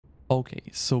Okay,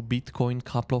 so Bitcoin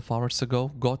couple of hours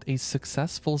ago got a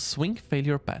successful swing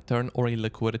failure pattern or a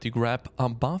liquidity grab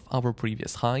above our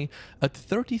previous high at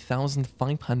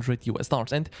 30,500 US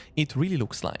dollars, and it really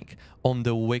looks like on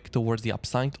the wick towards the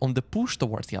upside, on the push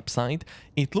towards the upside,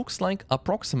 it looks like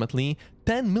approximately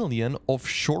 10 million of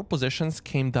short positions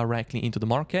came directly into the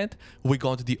market. We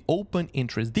got the open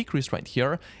interest decrease right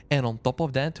here, and on top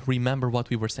of that, remember what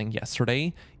we were saying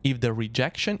yesterday, if the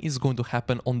rejection is going to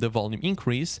happen on the volume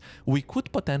increase, we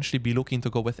could potentially be looking to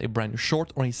go with a brand new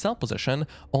short or a sell position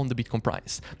on the Bitcoin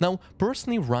price. Now,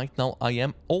 personally, right now, I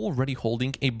am already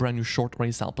holding a brand new short or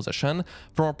a sell position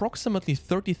from approximately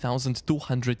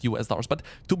 30,200 US dollars. But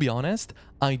to be honest,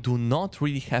 I do not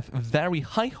really have very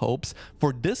high hopes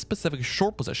for this specific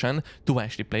short position to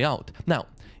actually play out. Now,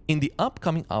 in the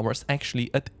upcoming hours, actually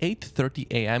at 8:30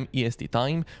 a.m. EST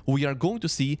time, we are going to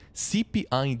see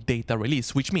CPI data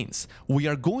release, which means we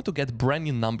are going to get brand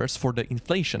new numbers for the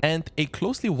inflation, and a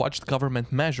closely watched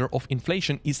government measure of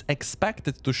inflation is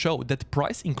expected to show that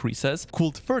price increases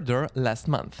cooled further last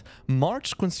month.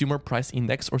 March Consumer Price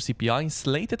Index, or CPI,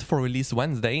 slated for release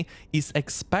Wednesday, is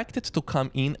expected to come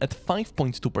in at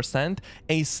 5.2%,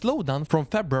 a slowdown from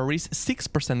February's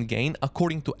 6% gain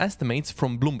according to estimates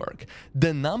from Bloomberg.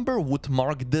 The number would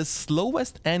mark the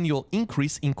slowest annual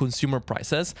increase in consumer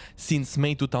prices since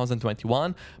May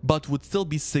 2021, but would still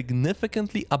be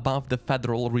significantly above the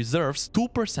Federal Reserve's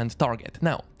 2% target.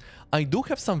 Now, I do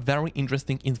have some very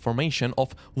interesting information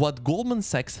of what Goldman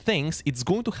Sachs thinks it's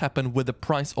going to happen with the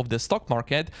price of the stock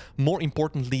market, more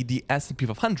importantly the S&P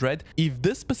 500, if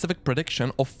this specific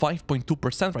prediction of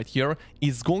 5.2% right here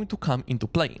is going to come into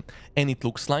play. And it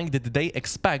looks like that they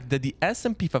expect that the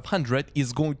S&P 500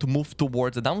 is going to move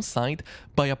towards the downside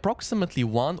by approximately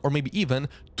 1 or maybe even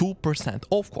 2%.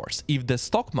 Of course, if the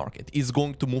stock market is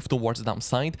going to move towards the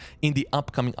downside in the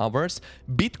upcoming hours,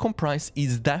 Bitcoin price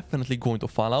is definitely going to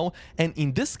follow. And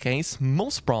in this case,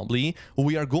 most probably,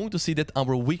 we are going to see that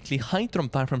our weekly high-term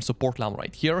timeframe support level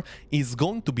right here is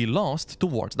going to be lost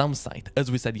towards downside. As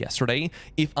we said yesterday,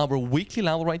 if our weekly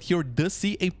level right here does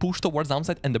see a push towards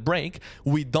downside and a break,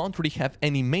 we don't really have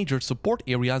any major support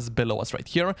areas below us right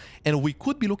here, and we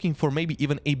could be looking for maybe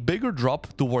even a bigger drop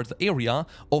towards the area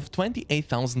of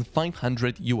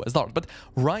 28,500 US dollars. But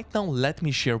right now, let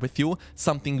me share with you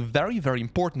something very, very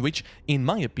important, which in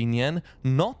my opinion,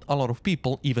 not a lot of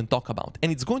people even talk about,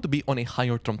 and it's going to be on a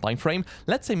higher term time frame,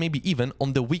 let's say maybe even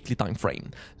on the weekly time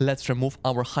frame. Let's remove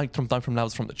our high term time frame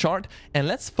levels from the chart, and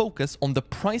let's focus on the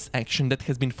price action that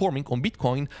has been forming on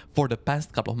Bitcoin for the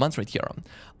past couple of months right here.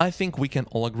 I think we can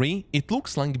all agree it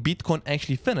looks like Bitcoin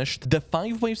actually finished the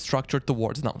 5-wave structure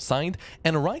towards downside,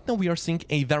 and right now we are seeing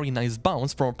a very nice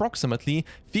bounce from approximately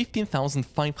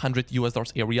 15,500 US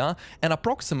dollars area and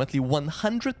approximately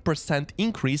 100%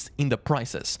 increase in the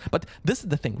prices. But this is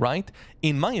the thing, right?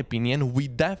 In my opinion, we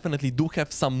definitely do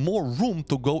have some more room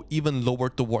to go even lower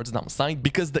towards downside,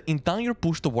 because the entire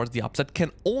push towards the upside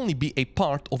can only be a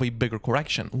part of a bigger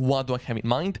correction. What do I have in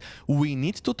mind? We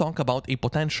need to talk about a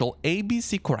potential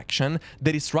ABC correction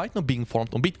that is right now being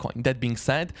formed on Bitcoin. That being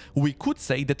said, we could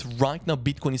say that right now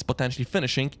Bitcoin is potentially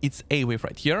finishing its A wave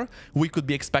right here. We could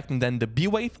be expecting then the B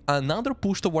wave, another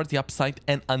push towards the upside,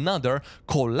 and another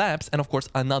collapse, and of course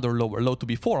another lower low to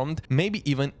be formed, maybe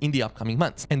even in the upcoming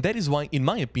months. And that is why, in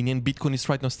my opinion, Bitcoin is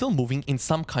right now still moving in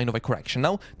some kind of a correction.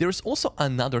 Now, there is also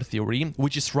another theory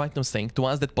which is right now saying to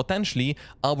us that potentially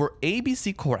our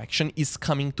ABC correction is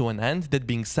coming to an end. That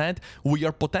being said, we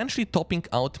are potentially topping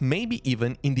out maybe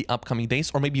even in the upcoming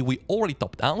days, or maybe we already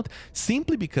topped out,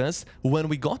 simply because when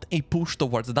we got a push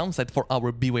towards the downside for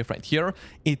our B wave right here,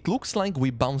 it looks like we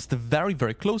bounced very,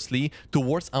 very closely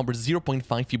towards our 0.5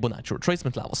 Fibonacci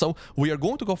retracement level. So we are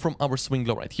going to go from our swing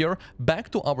low right here back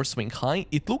to our swing high.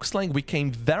 It looks like we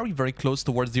came very, very close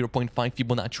towards 0.5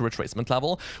 Fibonacci retracement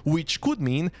level, which could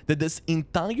mean that this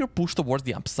entire push towards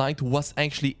the upside was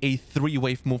actually a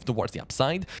 3-wave move towards the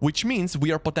upside, which means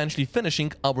we are potentially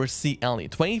finishing our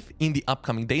C-Elliott wave in the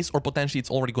upcoming days, or potentially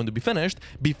it's already going to be finished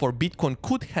before Bitcoin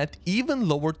could head even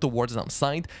lower towards the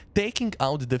upside, taking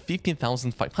out the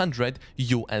 15,500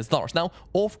 US dollars. Now,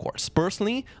 of course,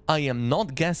 personally, I am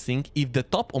not guessing if the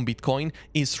top on Bitcoin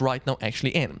is right now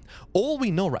actually in. All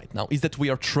we know right now is that we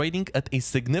are trading at a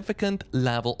significant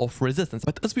level of resistance.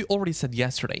 But as we already said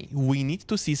yesterday, we need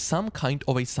to see some kind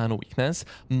of a sign of weakness,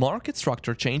 market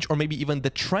structure change, or maybe even the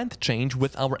trend change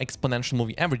with our exponential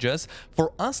moving averages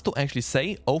for us to actually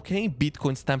say, okay,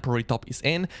 Bitcoin's temporary top is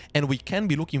in, and we can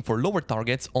be looking for lower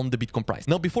targets on the Bitcoin price.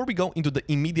 Now, before we go into the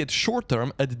immediate short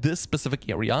term at this specific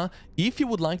area, if you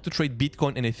would like to trade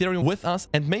Bitcoin and Ethereum with us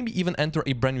and maybe even enter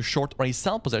a brand new short or a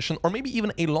sell position, or maybe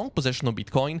even a long position of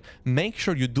Bitcoin, make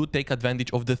sure you do take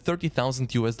advantage of the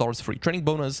 $30,000 free trading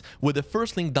bonus with the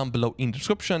first link down below in the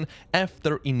description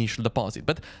after initial deposit.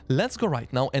 But let's go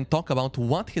right now and talk about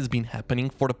what has been happening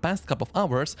for the past couple of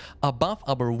hours above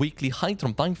our weekly high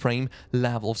term time frame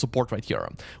level of support right here.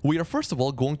 We are first of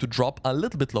all going to drop a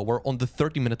little bit lower on the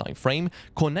 30-minute time frame,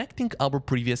 connecting our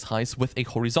previous highs with a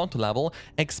horizontal level,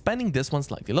 expanding this one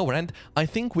slightly lower, and I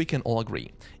think we can all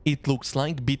agree. It looks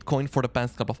like Bitcoin for the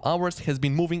past couple of hours has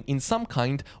been moving in some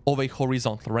kind of a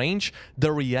horizontal range.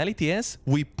 The reality is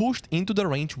we pushed into the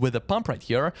range with a pump right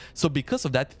here, so because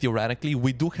of that, theoretically,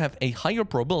 we do have a higher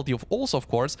probability of also, of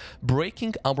course,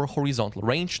 breaking our horizontal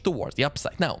range towards the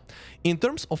upside. Now, in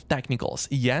terms of technicals,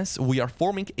 yes, we are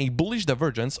forming a bullish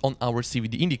divergence on our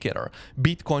CVD indicator.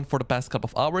 Bitcoin for the past couple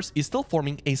of hours is still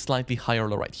forming a slightly higher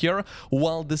low right here,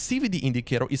 while the CVD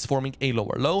indicator is forming a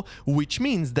lower low, which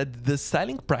means that the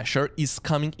selling pressure is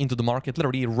coming into the market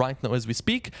literally right now as we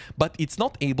speak, but it's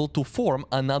not able to form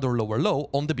another lower low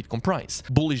on the Bitcoin price.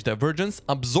 Bullish divergence,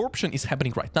 absorption is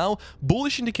happening right now,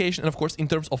 bullish indication, and of course in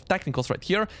terms of technicals right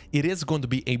here, it is going to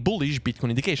be a bullish Bitcoin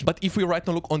indication. But if we right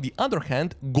now look on the other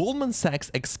hand, Goldman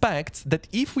Sachs expects that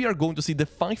if we are going to see the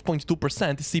 5.2%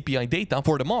 CPI data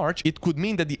for the March, it could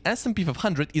mean that the S&P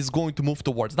 500 is going to move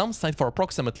towards downside for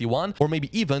approximately 1 or maybe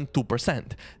even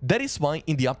 2%. That is why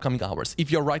in the upcoming hours,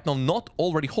 if you're right now not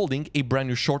already holding a brand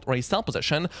new short or a sell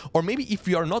position, or maybe if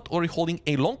you are not already holding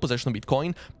a long position of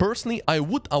Bitcoin, personally, I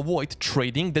would avoid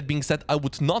trading. That being said, I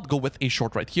would not go with a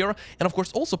short right here. And of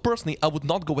course, also personally, I would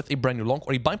not go with a brand new long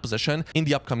or a buy position in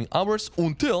the upcoming hours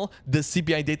until the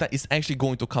CPI data is actually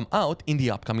going to come out in the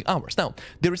upcoming hours. Now,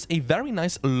 there is a very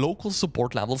nice local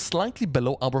support level slightly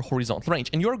below our horizontal range,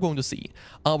 and you're going to see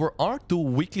our R2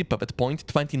 weekly pivot point,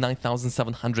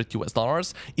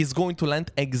 $29,700 is going to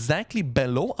land exactly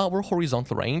below our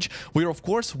horizontal range, where of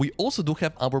course we also do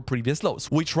have our previous lows,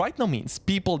 which right now means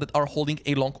people that are holding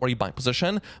a long or a buy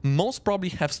position most probably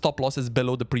have stop losses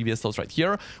below the previous lows right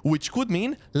here, which could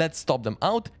mean let's stop them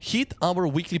out, hit our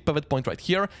weekly pivot point right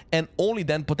here, and only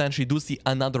then potentially do see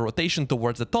another rotation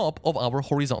towards the top of our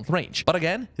horizontal range. But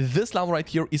again, this level right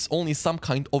here is only some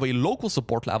kind of a local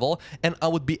support level, and I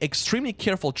would be extremely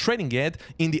careful trading it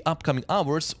in the upcoming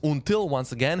hours until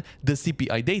once again the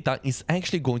CPI data is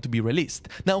actually going to be released.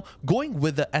 Now, going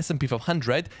with the S&P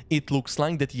 500, it looks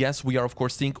like that yes, we are of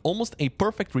course seeing almost a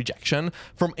perfect rejection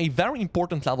from a very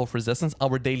important level of resistance,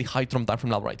 our daily high term time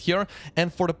frame level right here,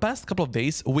 and for the past couple of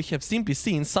days we have simply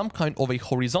seen some kind of a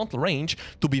horizontal range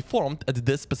to be formed at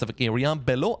this specific area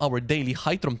below our daily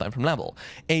high term time frame level.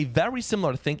 A very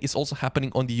similar thing is also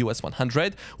happening on the US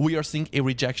 100. We are seeing a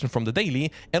rejection from the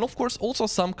daily, and of course also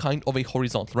some kind of a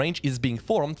horizontal range is being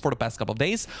formed for the past couple of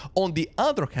days. On the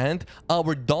other hand,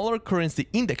 our dollar currency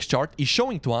index chart is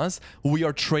showing to us we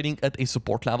are trading at a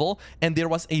support level, and there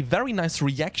was a very nice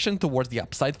reaction towards the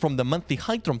upside from the monthly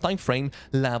high term time frame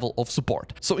level of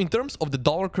support. So in terms of the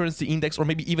dollar currency index, or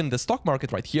maybe even the stock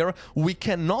market right here, we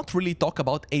cannot really talk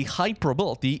about a high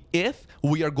probability if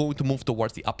we are going to move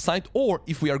towards the upside or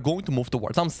if we are going to move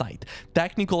towards downside.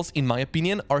 Technicals, in my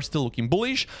opinion, are still looking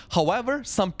bullish. However,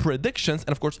 some predictions,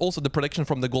 and of course also the prediction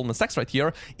from the Goldman Sachs right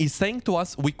here, is saying to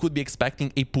us we could be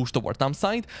expecting a push towards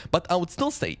downside. But I would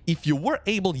still say if you were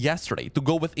able yesterday to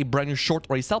go with a brand new short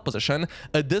or a sell position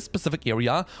at this specific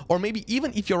area, or maybe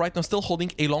even if you're right now still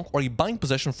holding a long or a buying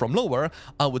position from lower,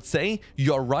 I would say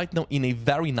you are right now in a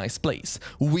very nice place.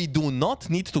 We do not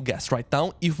need to guess right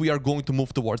now if we are going to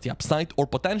move towards the upside or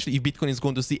potentially if Bitcoin is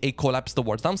going to see a collapse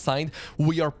towards downside.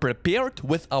 We are prepared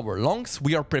with our longs,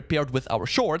 we are prepared with our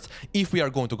shorts. If we are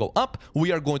going to go up,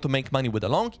 we are going to make money with a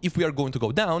long. If we are going to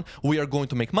go down, we are going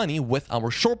to make money with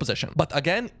our short position. But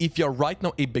again, if you're right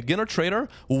now a beginner trader,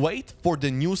 wait for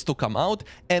the news to come out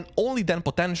and only then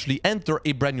potentially enter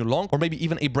a brand new long or maybe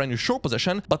even a brand new short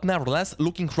position. But nevertheless,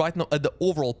 looking right now at the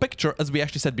overall picture, as we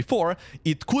actually said before,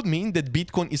 it could mean that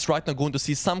Bitcoin is right now going to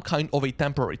see some kind of a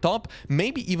temporary top,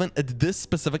 maybe even at this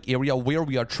specific area where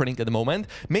we are trading at the moment,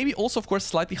 maybe also of course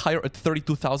slightly higher at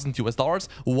 $32,000.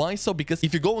 Why so? Because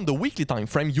if you go on the weekly time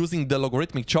frame using the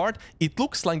logarithmic chart, it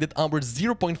looks like that our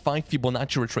 0.5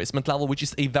 Fibonacci retracement level, which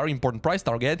is a very important price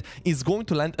target, is going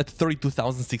to land at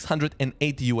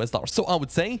 $32,680. So I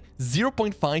would say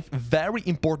 0.5 very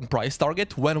important price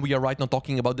target when we are right now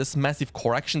talking about this massive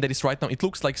correction that is right now, it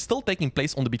looks like still taking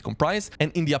place on the Bitcoin price.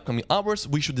 And in the upcoming hours,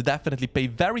 we should definitely pay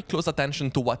very close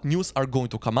attention to what news are going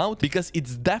to come out, because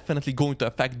it's definitely going to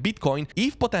affect Bitcoin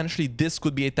if potentially this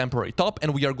could be a temporary top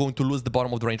and we are going to lose the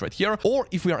bottom of the range right here, or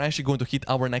if we are actually going to hit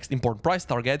our next important price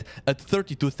target at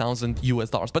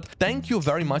 $32,000. But thank you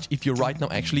very much if you right now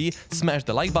actually smash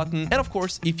the like button, and of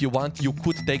course, if you want, you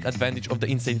could take advantage of the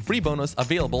insane free bonus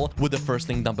available with the first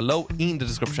link down below in the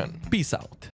description. Peace out.